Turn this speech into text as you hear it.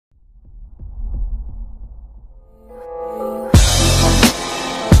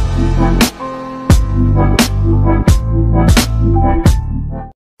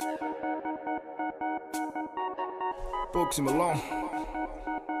Him alone.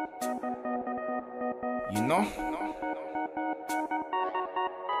 You know?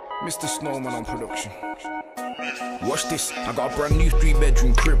 Mr. Snowman on production. Watch this, I got a brand new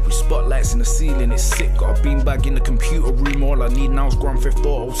 3-bedroom crib with spotlights in the ceiling, it's sick. Got a beanbag in the computer room, all I need now is Grand Theft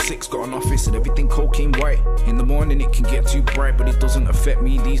Auto 6. Got an office and everything cocaine white. In the morning it can get too bright, but it doesn't affect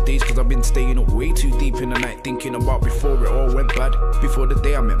me these days, cause I've been staying up way too deep in the night, thinking about before it all went bad. Before the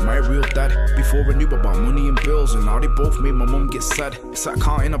day I met my real dad, before I knew about money and bills, and now they both made my mum get sad. Sat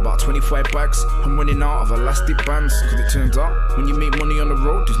counting about 25 bags, I'm running out of elastic bands, cause it turns out when you make money on the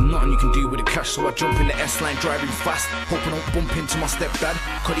road, there's nothing you can do with the cash. So I jump in the S-line driving fast, hoping I don't bump into my stepdad,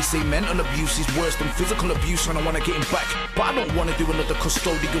 cause they say mental abuse is worse than physical abuse, and I wanna get him back, but I don't wanna do another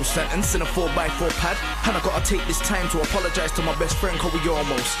custodial sentence in a 4x4 pad. And I gotta take this time to apologize to my best friend, cause we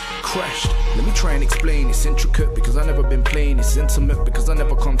almost crashed. Let me try and explain, it's intricate because I never been playing, it's intimate because I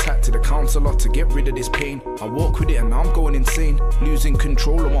never contacted a counsellor to get rid of this pain. I walk with it and now I'm going insane, losing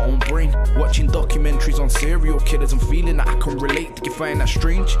control of my own brain, watching documentaries on serial killers and feeling that I can relate. Do you find that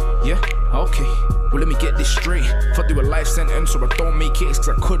strange? Yeah? Okay, well let me get this straight. If I do a life sentence or I don't make it, it's cause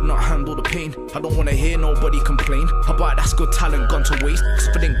I could not handle the pain. I don't wanna hear nobody complain about that's good talent gone to waste, cause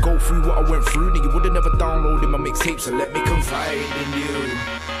if I didn't go through what I went through, then you would've never downloaded my mixtape. So let me confide in you,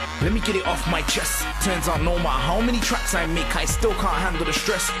 let me get it off my chest. Turns out no matter how many tracks I make, I still can't handle the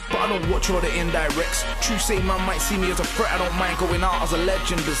stress. But I don't watch all the indirects. True say man might see me as a threat, I don't mind going out as a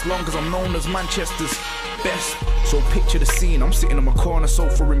legend, as long as I'm known as Manchester's best. So picture the scene, I'm sitting on my corner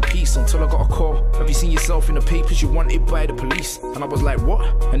sofa in peace until I got a call. Have you seen yourself in the papers, you wanted by the police? And I was like, what?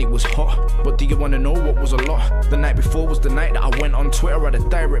 And it was hot, but do you wanna know what was a lot? The night before was the night that I went on Twitter, I had a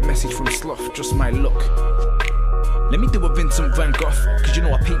direct message from Sloth, just my luck. Let me do a Vincent van Gogh, cause you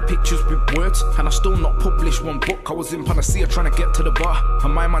know I paint pictures with words, and I still not published one book. I was in Panacea trying to get to the bar,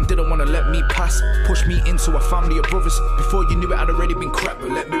 and my man didn't want to let me pass, push me into a family of brothers. Before you knew it, I'd already been crap,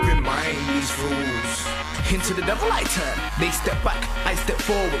 but let me remind these fools, into the devil I turn. They step back, I step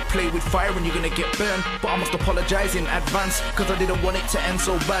forward, play with fire and you're gonna get burned. But I must apologize in advance, cause I didn't want it to end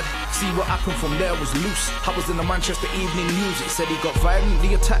so bad. See what happened from there was loose. I was in the Manchester Evening News, it said he got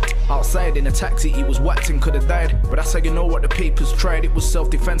violently attacked outside in a taxi, he was whacked and could have died. But that's how you know what the papers tried, it was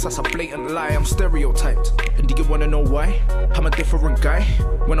self-defense, that's a blatant lie, I'm stereotyped. And do you wanna know why? I'm a different guy.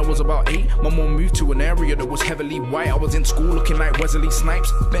 When I was about 8, my mum moved to an area that was heavily white. I was in school looking like Wesley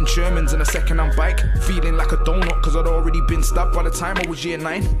Snipes, Ben Sherman's in a second-hand bike, feeling like a donut cause I'd already been stabbed by the time I was year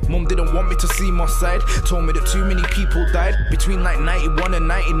 9. Mum didn't want me to see my side, told me that too many people died. Between like 91 and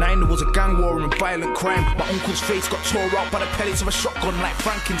 99 there was a gang war and violent crime. My uncle's face got tore out by the pellets of a shotgun like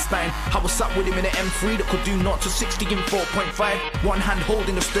Frankenstein. I was sat with him in an M3 that could do 0 to 60 in 4.5, one hand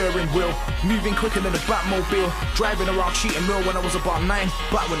holding the steering wheel, moving quicker than a Batmobile, driving around Cheatham Mill when I was about 9,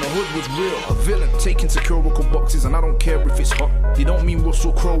 back when the hood was real. A villain taking securical boxes and I don't care if it's hot. They don't mean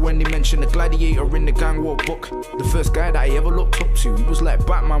Russell Crowe when they mention the gladiator in the gang war book. The first guy that I ever looked up to, he was like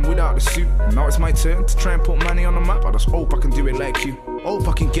Batman without the suit. And now it's my turn to try and put money on the map. I just hope I can do it like you. Hope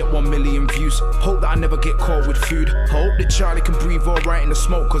I can get 1 million views. Hope that I never get caught with food. I hope that Charlie can breathe alright in the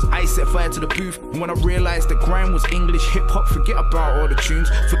smoke, cause I set fire to the booth. And when I realised that grime was English hip-hop, forget about all the tunes,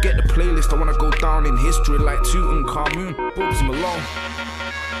 forget the playlist. I wanna go down in history like Tutankhamun. Bugsy Malone,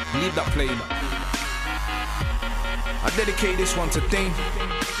 leave that playing. I dedicate this one to Dane,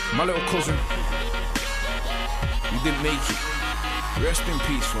 my little cousin. You didn't make it. Rest in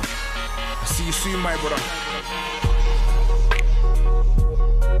peace, man. I see you soon, my brother.